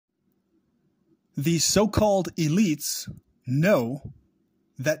The so-called elites know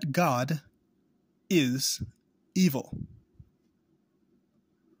that God is evil.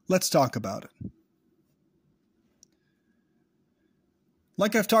 Let's talk about it.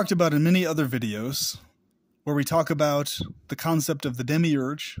 Like I've talked about in many other videos, where we talk about the concept of the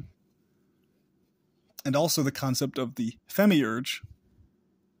demiurge and also the concept of the themiurge,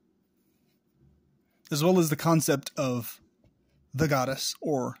 as well as the concept of the goddess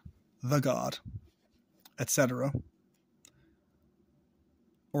or the god, etc.,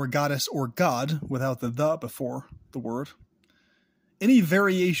 or goddess or god without the before the word, any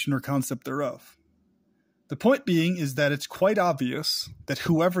variation or concept thereof. The point being is that it's quite obvious that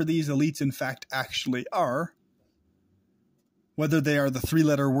whoever these elites in fact actually are, whether they are the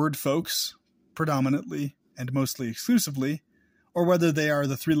three-letter word folks predominantly and mostly exclusively, or whether they are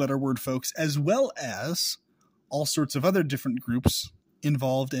the three-letter word folks as well as all sorts of other different groups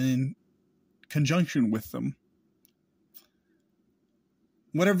involved and in conjunction with them.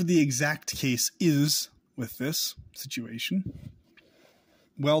 Whatever the exact case is with this situation,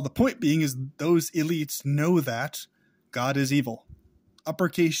 well, the point being is those elites know that God is evil.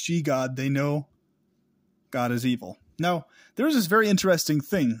 Uppercase G God, they know God is evil. Now, there's this very interesting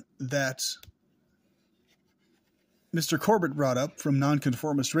thing that Mr. Corbett brought up from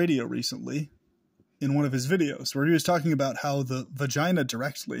Nonconformist Radio recently in one of his videos, where he was talking about how the vagina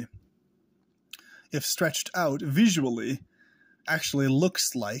directly, if stretched out visually, actually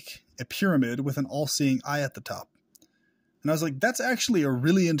looks like a pyramid with an all-seeing eye at the top. And I was like, that's actually a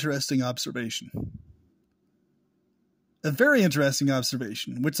really interesting observation. A very interesting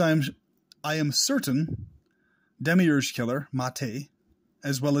observation, which I am certain Demiurge Killer, Mate,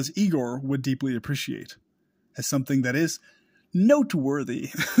 as well as Igor would deeply appreciate as something that is noteworthy.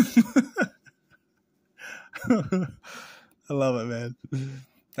 I love it, man.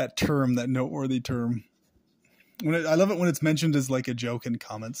 That term, that noteworthy term. I love it when it's mentioned as like a joke in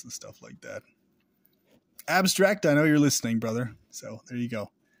comments and stuff like that. Abstract, I know you're listening, brother. So there you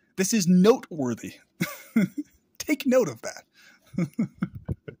go. This is noteworthy. Take note of that.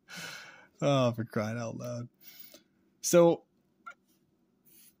 Oh, for crying out loud. So,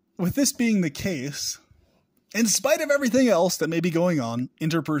 with this being the case, in spite of everything else that may be going on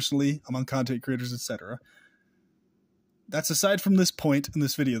interpersonally among content creators, etc., that's aside from this point in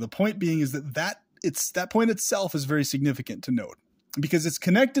this video. The point being is that point itself is very significant to note because it's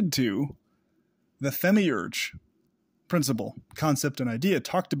connected to the themiurge principle, concept, and idea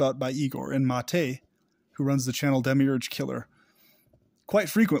talked about by Igor and Mate, who runs the channel Demiurge Killer, quite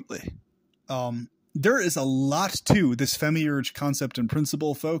frequently. There is a lot to this themiurge concept and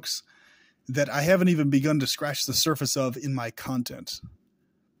principle, folks, that I haven't even begun to scratch the surface of in my content.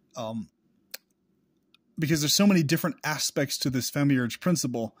 Because there's so many different aspects to this themiurge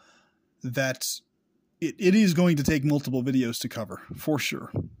principle that it is going to take multiple videos to cover, for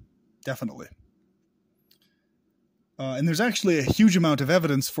sure. Definitely. And there's actually a huge amount of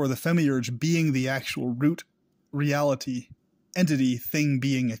evidence for the themiurge being the actual root, reality, entity, thing,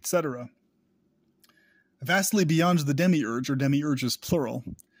 being, etc. Vastly beyond the demiurge, or demiurges plural,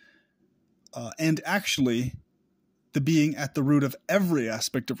 and actually the being at the root of every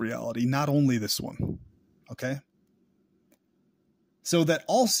aspect of reality, not only this one. Okay? So that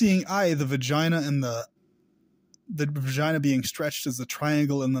all-seeing eye, the vagina, and the vagina being stretched as the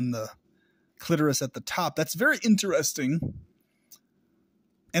triangle, and then the clitoris at the top, that's very interesting.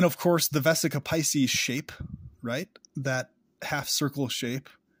 And of course, the Vesica Pisces shape, right? That half-circle shape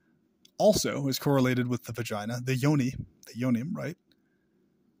also is correlated with the vagina, the yoni, the yonim, right?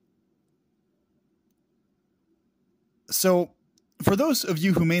 So, for those of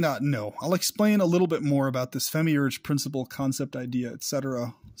you who may not know, I'll explain a little bit more about this themiurge principle, concept, idea,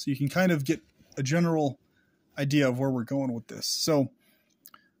 etc., so you can kind of get a general idea of where we're going with this. So,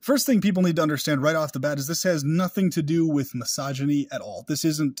 first thing people need to understand right off the bat is this has nothing to do with misogyny at all. This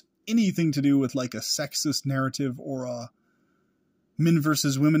isn't anything to do with like a sexist narrative or a men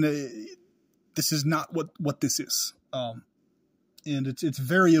versus women. This is not what this is. And it's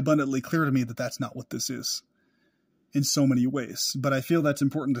very abundantly clear to me that that's not what this is in so many ways. But I feel that's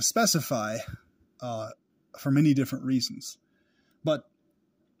important to specify for many different reasons. But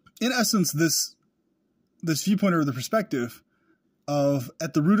in essence, this viewpoint or the perspective of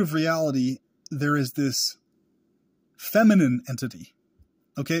at the root of reality, there is this feminine entity.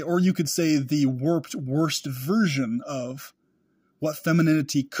 Okay, or you could say the warped, worst version of what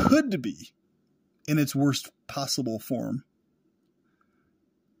femininity could be in its worst possible form,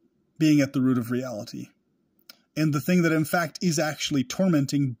 being at the root of reality. And the thing that in fact is actually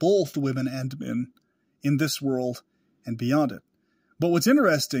tormenting both women and men in this world and beyond it. But what's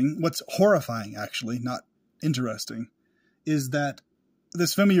interesting, what's horrifying actually, not interesting, is that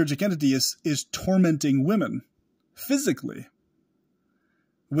this femiurgic entity is tormenting women physically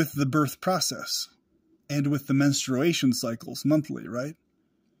with the birth process and with the menstruation cycles monthly, right?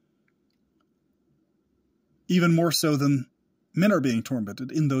 Even more so than men are being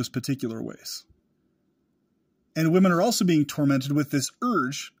tormented in those particular ways. And women are also being tormented with this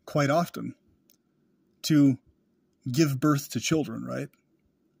urge quite often to give birth to children, right?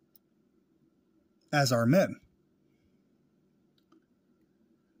 As are men.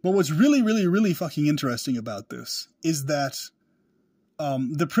 But what's really, really, really fucking interesting about this is that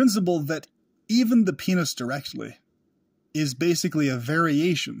the principle that even the penis directly is basically a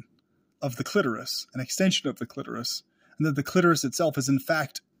variation of the clitoris, an extension of the clitoris, and that the clitoris itself is in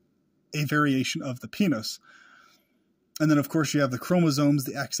fact a variation of the penis. And then, of course, you have the chromosomes,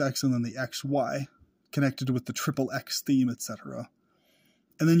 the XX and then the XY, connected with the triple X theme, etc.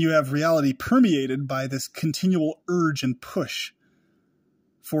 And then you have reality permeated by this continual urge and push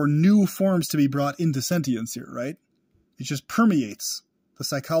for new forms to be brought into sentience here, right? It just permeates the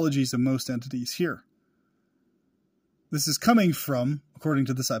psychologies of most entities here. This is coming from, according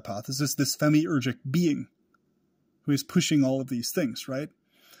to this hypothesis, this femiurgic being who is pushing all of these things, right?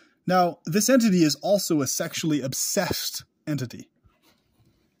 Now, this entity is also a sexually obsessed entity.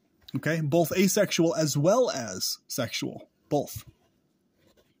 Okay? Both asexual as well as sexual. Both.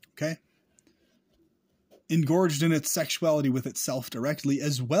 Okay? Engorged in its sexuality with itself directly,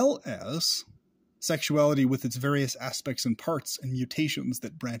 as well as sexuality with its various aspects and parts and mutations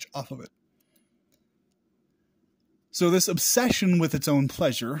that branch off of it. So this obsession with its own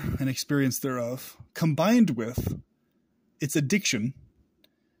pleasure and experience thereof, combined with its addiction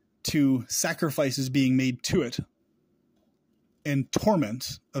to sacrifices being made to it, and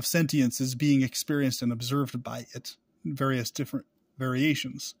torment of sentiences being experienced and observed by it, various different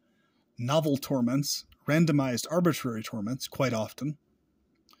variations, novel torments, randomized arbitrary torments, quite often,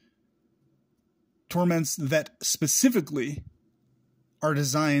 torments that specifically are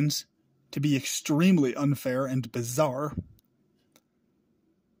designed to be extremely unfair and bizarre,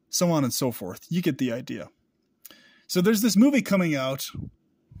 so on and so forth. You get the idea. So there's this movie coming out,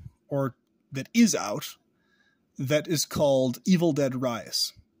 or that is out, that is called Evil Dead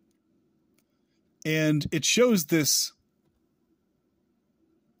Rise. And it shows this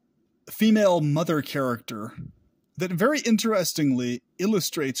female mother character that very interestingly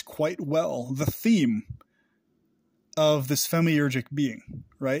illustrates quite well the theme of this femiurgic being,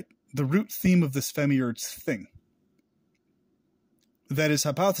 right? The root theme of this femiurge thing that is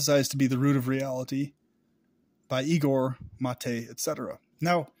hypothesized to be the root of reality by Igor, Mate, etc.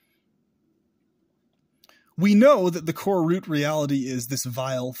 Now, we know that the core root reality is this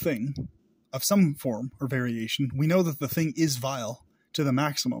vile thing of some form or variation. We know that the thing is vile to the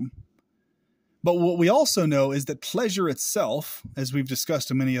maximum. But what we also know is that pleasure itself, as we've discussed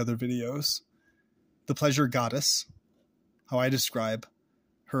in many other videos, the pleasure goddess, how I describe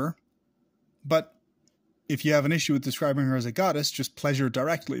her. But if you have an issue with describing her as a goddess, just pleasure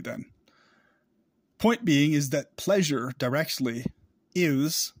directly then. Point being is that pleasure directly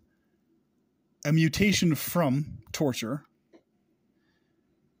is a mutation from torture.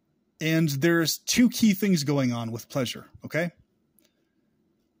 And there's two key things going on with pleasure, okay?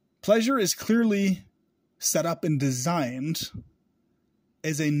 Pleasure is clearly set up and designed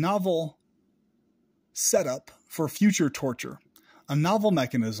as a novel setup for future torture, a novel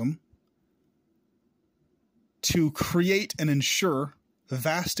mechanism to create and ensure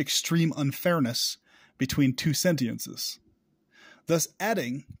vast extreme unfairness between two sentiences, thus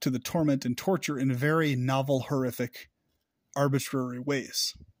adding to the torment and torture in very novel, horrific, arbitrary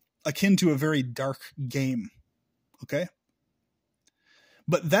ways, akin to a very dark game, okay?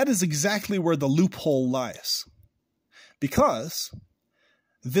 But that is exactly where the loophole lies, because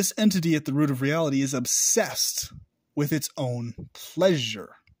this entity at the root of reality is obsessed with its own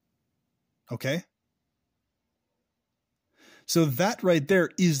pleasure, okay? So that right there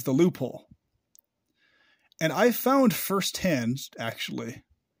is the loophole. And I found firsthand, actually,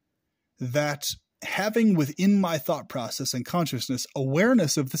 that having within my thought process and consciousness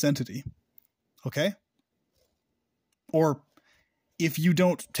awareness of this entity, okay? Or if you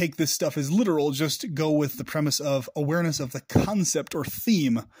don't take this stuff as literal, just go with the premise of awareness of the concept or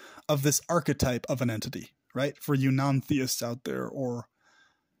theme of this archetype of an entity, right? For you non-theists out there or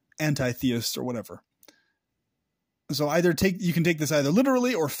anti-theists or whatever. So you can take this either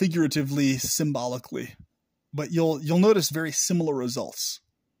literally or figuratively, symbolically, but you'll notice very similar results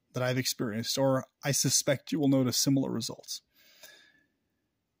that I've experienced, or I suspect you will notice similar results.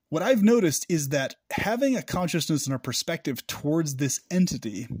 what I've noticed is that having a consciousness and a perspective towards this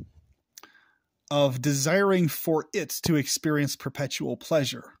entity of desiring for it to experience perpetual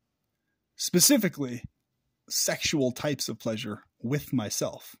pleasure, specifically sexual types of pleasure with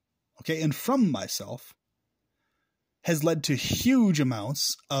myself, okay, and from myself, has led to huge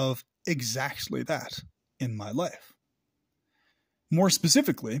amounts of exactly that in my life. More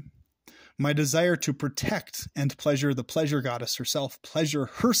specifically, my desire to protect and pleasure the pleasure goddess herself, pleasure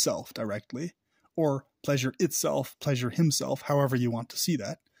herself directly, or pleasure itself, pleasure himself, however you want to see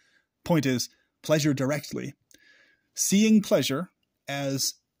that. Point is, pleasure directly. Seeing pleasure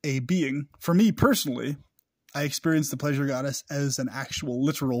as a being, for me personally, I experience the pleasure goddess as an actual,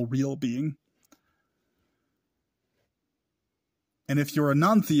 literal, real being. And if you're a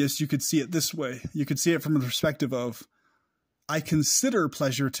non-theist, you could see it this way. You could see it from the perspective of, I consider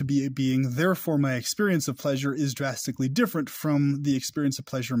pleasure to be a being, therefore my experience of pleasure is drastically different from the experience of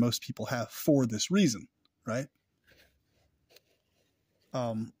pleasure most people have for this reason, right?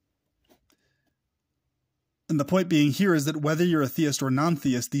 And the point being here is that whether you're a theist or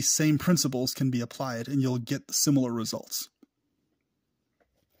non-theist, these same principles can be applied and you'll get similar results.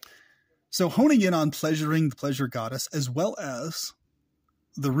 So honing in on pleasuring the pleasure goddess, as well as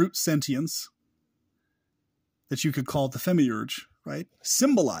the root sentience that you could call the themiurge, right?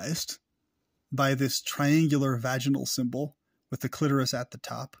 Symbolized by this triangular vaginal symbol with the clitoris at the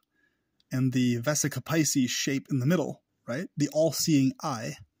top and the vesica Pisces shape in the middle, right? The all-seeing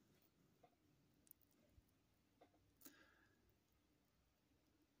eye.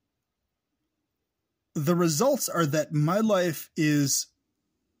 The results are that my life is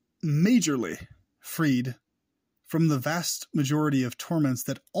majorly freed from the vast majority of torments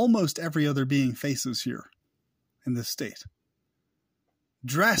that almost every other being faces here in this state.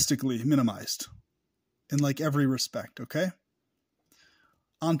 Drastically minimized in like every respect, okay?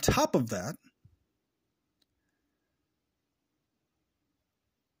 On top of that,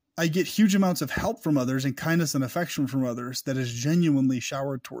 I get huge amounts of help from others and kindness and affection from others that is genuinely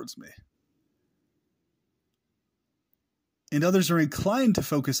showered towards me. And others are inclined to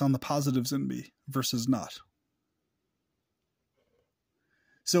focus on the positives in me versus not.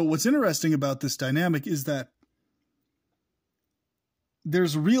 So what's interesting about this dynamic is that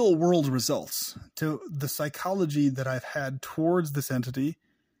there's real world results to the psychology that I've had towards this entity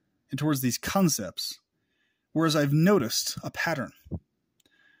and towards these concepts, whereas I've noticed a pattern.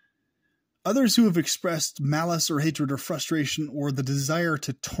 Others who have expressed malice or hatred or frustration or the desire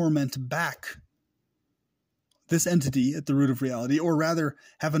to torment back this entity at the root of reality, or rather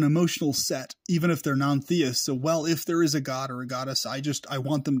have an emotional set, even if they're non-theists. So, well, if there is a god or a goddess, I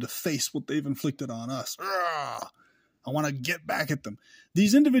want them to face what they've inflicted on us. I want to get back at them.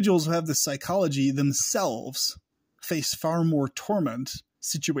 These individuals who have this psychology themselves face far more torment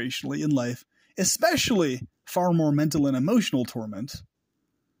situationally in life, especially far more mental and emotional torment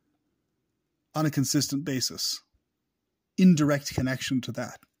on a consistent basis. Indirect connection to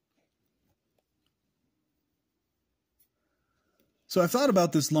that. So I've thought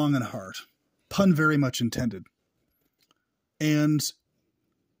about this long and hard, pun very much intended. And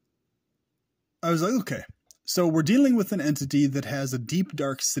I was like, okay, so we're dealing with an entity that has a deep,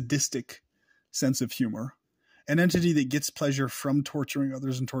 dark, sadistic sense of humor, an entity that gets pleasure from torturing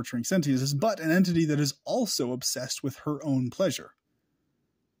others and torturing sentiences, but an entity that is also obsessed with her own pleasure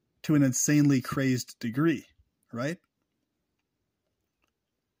to an insanely crazed degree, right?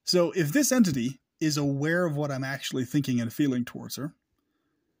 So if this entity is aware of what I'm actually thinking and feeling towards her,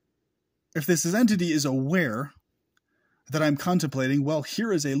 if this entity is aware that I'm contemplating, well,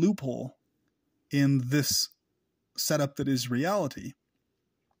 here is a loophole in this setup that is reality.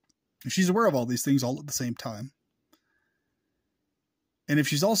 If she's aware of all these things all at the same time, and if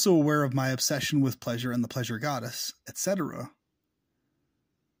she's also aware of my obsession with pleasure and the pleasure goddess, etc.,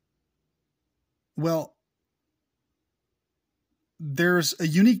 well, there's a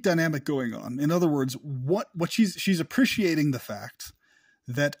unique dynamic going on. In other words, what she's appreciating the fact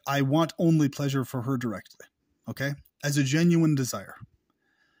that I want only pleasure for her directly, okay, as a genuine desire.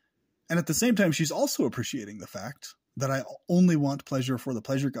 And at the same time, she's also appreciating the fact that I only want pleasure for the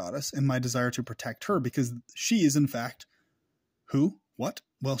pleasure goddess and my desire to protect her, because she is in fact who? What?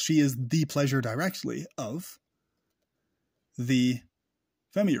 Well, she is the pleasure directly of the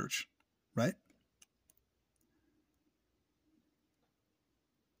themiurge, right?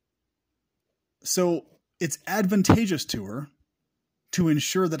 So it's advantageous to her to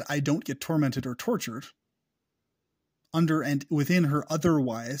ensure that I don't get tormented or tortured under and within her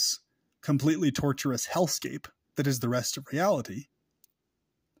otherwise completely torturous hellscape that is the rest of reality.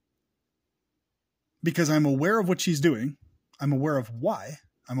 Because I'm aware of what she's doing. I'm aware of why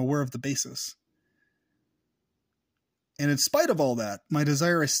I'm aware of the basis. And in spite of all that, my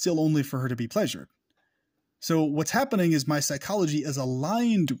desire is still only for her to be pleasured. So what's happening is my psychology is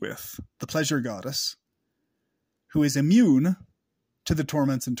aligned with the pleasure goddess, who is immune to the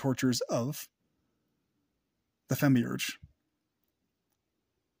torments and tortures of the Femiurge,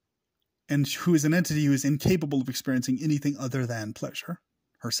 and who is an entity who is incapable of experiencing anything other than pleasure,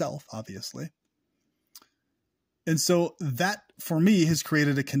 herself, obviously. And so that, for me, has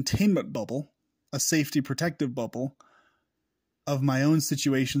created a containment bubble, a safety protective bubble of my own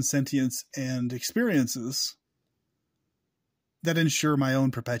situation, sentience, and experiences that ensure my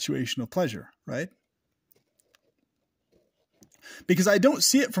own perpetuation of pleasure, right? Because I don't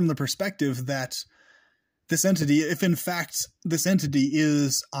see it from the perspective that this entity, if in fact this entity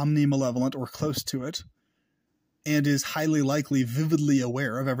is omni-malevolent or close to it, and is highly likely vividly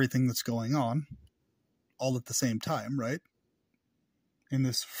aware of everything that's going on, all at the same time, right? In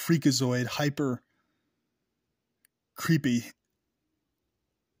this freakazoid, hyper creepy,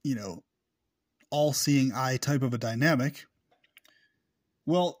 all-seeing eye type of a dynamic.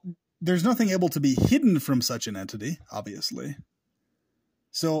 Well, there's nothing able to be hidden from such an entity, obviously.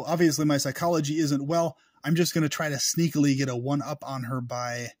 So obviously my psychology isn't, well, I'm just going to try to sneakily get a one-up on her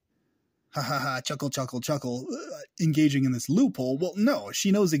by, ha ha ha, chuckle, chuckle, chuckle, engaging in this loophole. Well, no,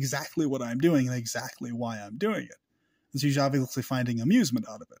 she knows exactly what I'm doing and exactly why I'm doing it. And she's obviously finding amusement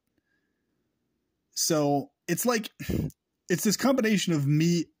out of it. So it's like, it's this combination of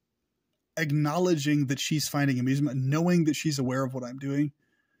me acknowledging that she's finding amusement, knowing that she's aware of what I'm doing,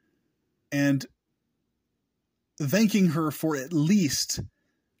 and thanking her for at least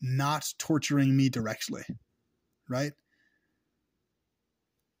not torturing me directly, right?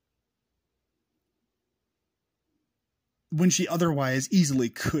 When she otherwise easily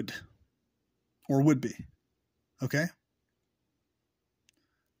could or would be, okay?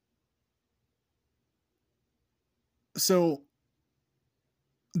 So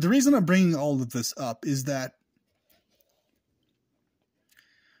the reason I'm bringing all of this up is that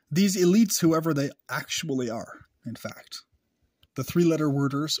these elites, whoever they actually are, in fact, the three-letter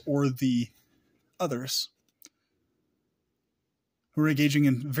worders or the others who are engaging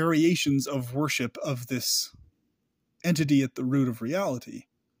in variations of worship of this entity at the root of reality,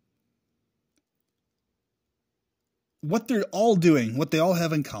 what they're all doing, what they all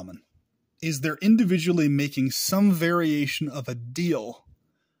have in common, is they're individually making some variation of a deal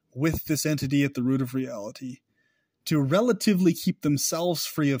with this entity at the root of reality to relatively keep themselves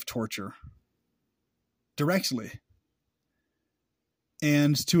free of torture directly,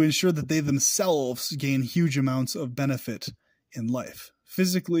 and to ensure that they themselves gain huge amounts of benefit in life,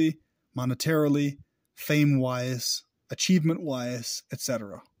 physically, monetarily, fame-wise, achievement-wise,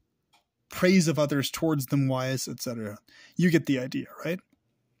 etc. Praise of others towards them wise, etc. You get the idea, right?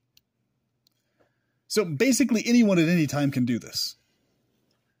 So basically anyone at any time can do this.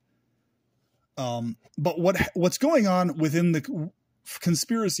 But what's going on within the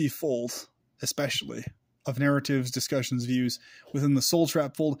conspiracy fold, especially, of narratives, discussions, views, within the soul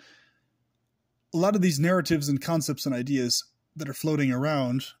trap fold, a lot of these narratives and concepts and ideas that are floating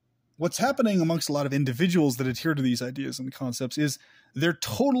around, what's happening amongst a lot of individuals that adhere to these ideas and concepts is they're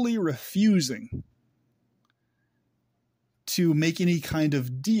totally refusing to make any kind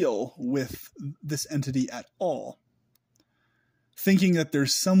of deal with this entity at all, thinking that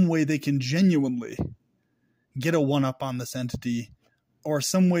there's some way they can genuinely get a one-up on this entity, or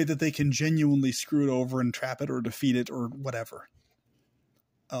some way that they can genuinely screw it over and trap it or defeat it or whatever.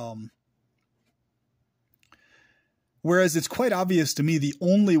 Whereas it's quite obvious to me the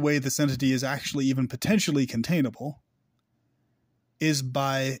only way this entity is actually even potentially containable is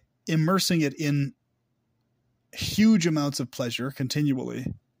by immersing it in huge amounts of pleasure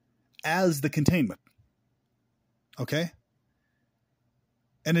continually as the containment. Okay?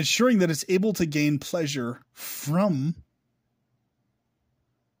 And ensuring that it's able to gain pleasure from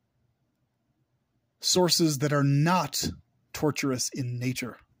sources that are not torturous in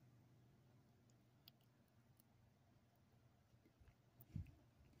nature.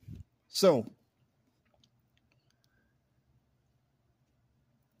 So,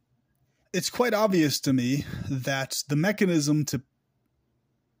 it's quite obvious to me that the mechanism to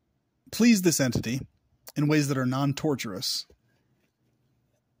please this entity in ways that are non-torturous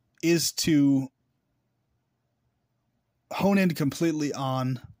is to hone in completely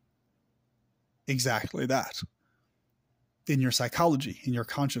on exactly that in your psychology, in your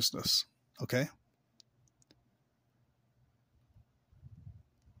consciousness, okay?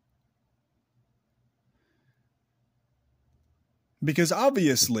 Because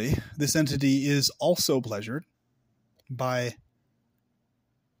obviously this entity is also pleasured by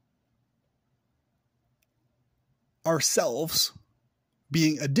ourselves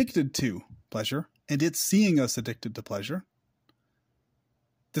being addicted to pleasure and it's seeing us addicted to pleasure.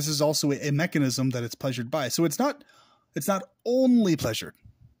 This is also a mechanism that it's pleasured by. So it's not only pleasured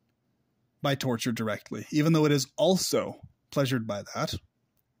by torture directly, even though it is also pleasured by that.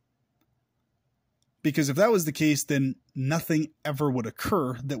 Because if that was the case, then nothing ever would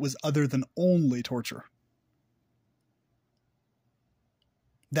occur that was other than only torture.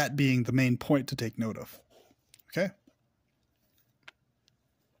 That being the main point to take note of. Okay?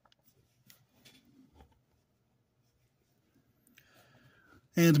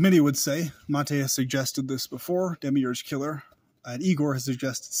 And many would say, Mate has suggested this before, Demiurge Killer, and Igor has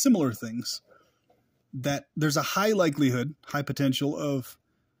suggested similar things, that there's a high likelihood, high potential of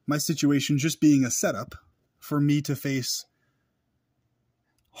my situation just being a setup for me to face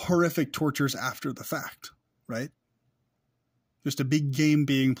horrific tortures after the fact, right? Just a big game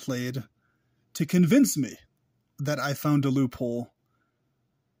being played to convince me that I found a loophole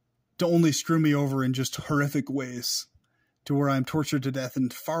to only screw me over in just horrific ways, to where I'm tortured to death in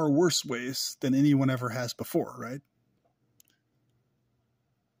far worse ways than anyone ever has before, right?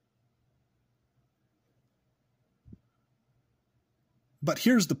 But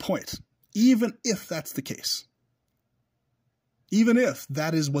here's the point. Even if that's the case, even if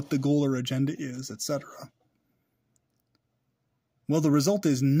that is what the goal or agenda is, etc., well, the result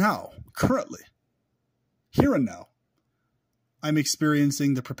is now, currently, here and now, I'm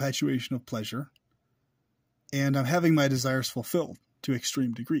experiencing the perpetuation of pleasure, and I'm having my desires fulfilled to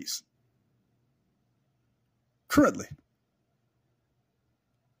extreme degrees. Currently.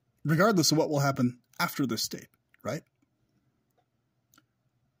 Regardless of what will happen after this state, right?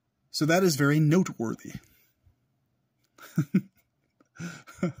 So that is very noteworthy.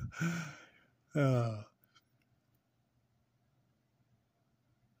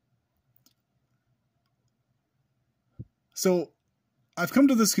 So I've come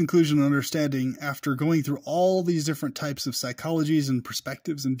to this conclusion and understanding after going through all these different types of psychologies and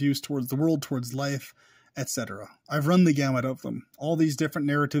perspectives and views towards the world, towards life, etc. I've run the gamut of them. All these different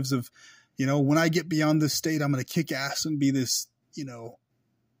narratives of, when I get beyond this state, I'm going to kick ass and be this,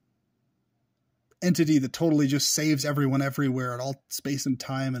 entity that totally just saves everyone everywhere at all space and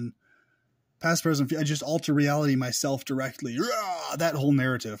time and past, present, I just alter reality myself directly. That whole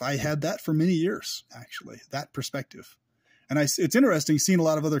narrative. I had that for many years, actually, that perspective. And it's interesting seeing a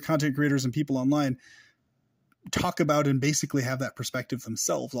lot of other content creators and people online talk about and basically have that perspective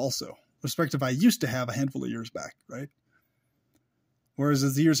themselves also. Perspective I used to have a handful of years back, right? Whereas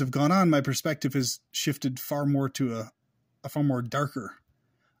as the years have gone on, my perspective has shifted far more to a far more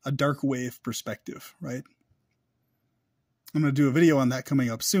a dark wave perspective, right? I'm going to do a video on that coming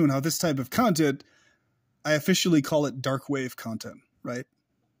up soon, how this type of content, I officially call it dark wave content, right?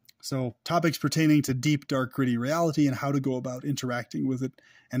 So topics pertaining to deep, dark, gritty reality and how to go about interacting with it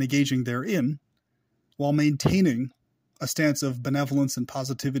and engaging therein while maintaining a stance of benevolence and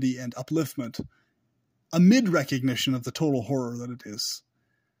positivity and upliftment amid recognition of the total horror that it is.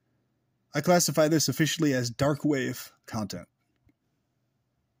 I classify this officially as dark wave content.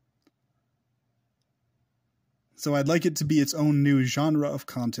 So I'd like it to be its own new genre of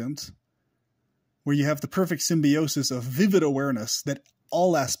content where you have the perfect symbiosis of vivid awareness that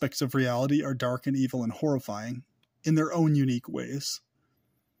all aspects of reality are dark and evil and horrifying in their own unique ways.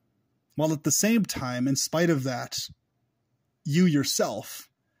 While at the same time, in spite of that, you yourself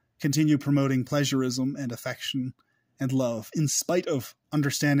continue promoting pleasurism and affection and love in spite of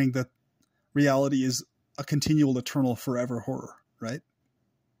understanding that reality is a continual, eternal, forever horror, right?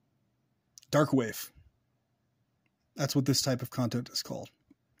 Dark wave. That's what this type of content is called.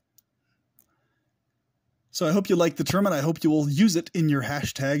 So I hope you like the term, and I hope you will use it in your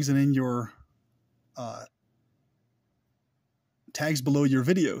hashtags and in your tags below your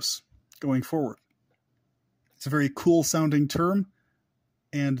videos going forward. It's a very cool sounding term,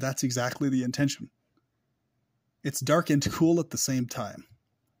 and that's exactly the intention. It's dark and cool at the same time.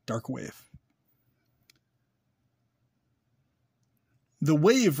 Dark wave. The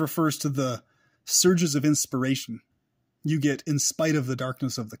wave refers to the surges of inspiration you get in spite of the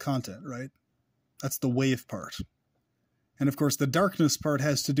darkness of the content, right? That's the wave part. And of course, the darkness part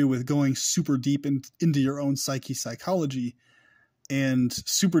has to do with going super deep into your own psychology and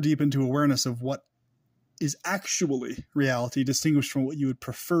super deep into awareness of what is actually reality, distinguished from what you would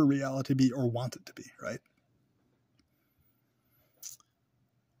prefer reality to be or want it to be, right?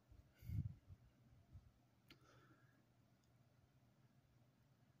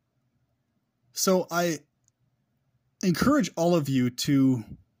 So I encourage all of you to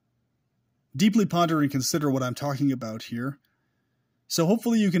deeply ponder and consider what I'm talking about here. So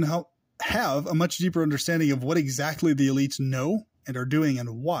hopefully you can have a much deeper understanding of what exactly the elites know and are doing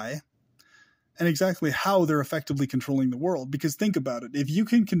and why, and exactly how they're effectively controlling the world. Because think about it. If you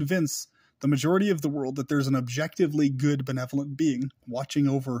can convince the majority of the world that there's an objectively good, benevolent being watching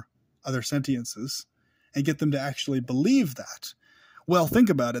over other sentiences and get them to actually believe that, well, think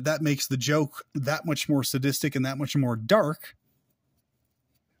about it. That makes the joke that much more sadistic and that much more dark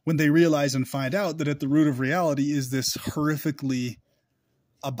when they realize and find out that at the root of reality is this horrifically,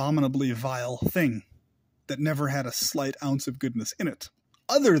 abominably vile thing that never had a slight ounce of goodness in it,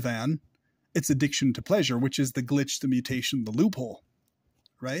 other than its addiction to pleasure, which is the glitch, the mutation, the loophole,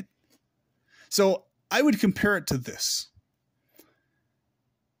 right? So I would compare it to this.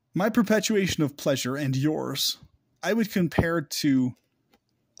 My perpetuation of pleasure and yours, I would compare to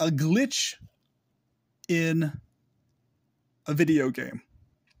a glitch in a video game,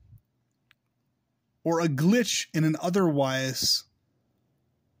 or a glitch in an otherwise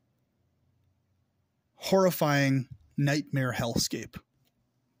horrifying nightmare hellscape.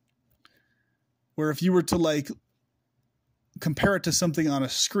 Where if you were to like compare it to something on a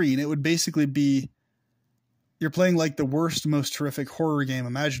screen, it would basically be you're playing like the worst, most horrific horror game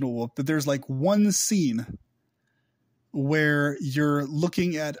imaginable, but there's like one scene where you're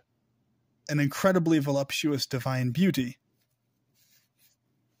looking at an incredibly voluptuous divine beauty,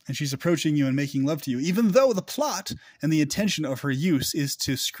 and she's approaching you and making love to you, even though the plot and the intention of her use is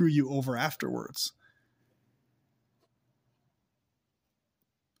to screw you over afterwards.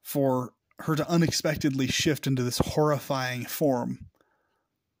 For her to unexpectedly shift into this horrifying form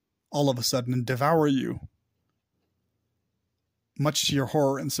all of a sudden and devour you, much to your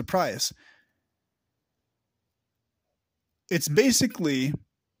horror and surprise. It's basically,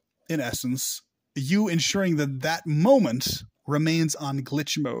 in essence, you ensuring that that moment remains on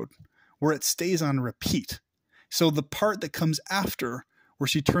glitch mode, where it stays on repeat. So the part that comes after, where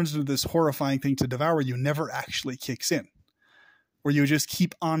she turns into this horrifying thing to devour you, never actually kicks in. Where you just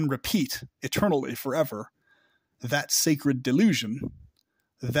keep on repeat eternally, forever, that sacred delusion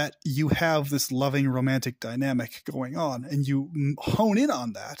that you have this loving romantic dynamic going on, and you hone in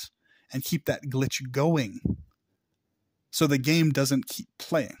on that and keep that glitch going so the game doesn't keep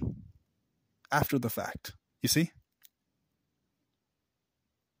playing after the fact. You see?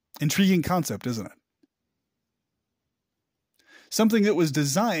 Intriguing concept, isn't it? Something that was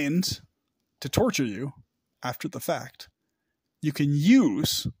designed to torture you after the fact, you can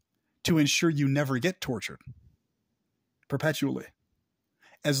use to ensure you never get tortured perpetually,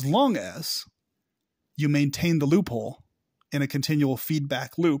 as long as you maintain the loophole in a continual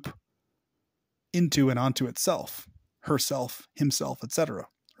feedback loop into and onto itself, herself, himself, etc.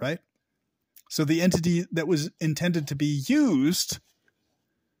 Right? So the entity that was intended to be used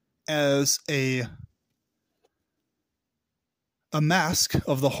as a mask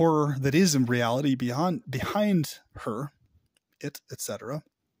of the horror that is in reality behind her, it, etc.,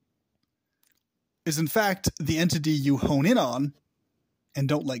 is in fact the entity you hone in on and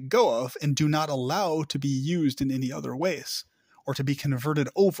don't let go of and do not allow to be used in any other ways or to be converted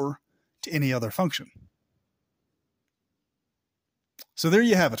over to any other function. So there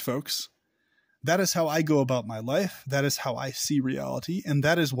you have it, folks. That is how I go about my life. That is how I see reality. And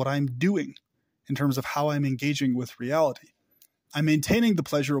that is what I'm doing in terms of how I'm engaging with reality. I'm maintaining the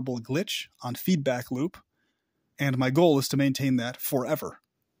pleasurable glitch on feedback loop, and my goal is to maintain that forever.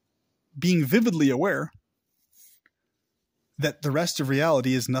 Being vividly aware that the rest of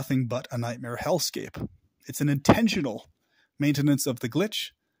reality is nothing but a nightmare hellscape. It's an intentional maintenance of the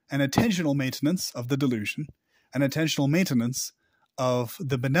glitch, an intentional maintenance of the delusion, an intentional maintenance of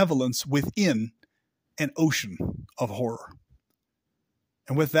the benevolence within an ocean of horror.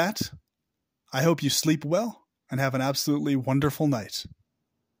 And with that, I hope you sleep well and have an absolutely wonderful night.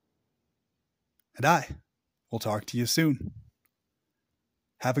 And I will talk to you soon.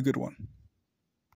 Have a good one.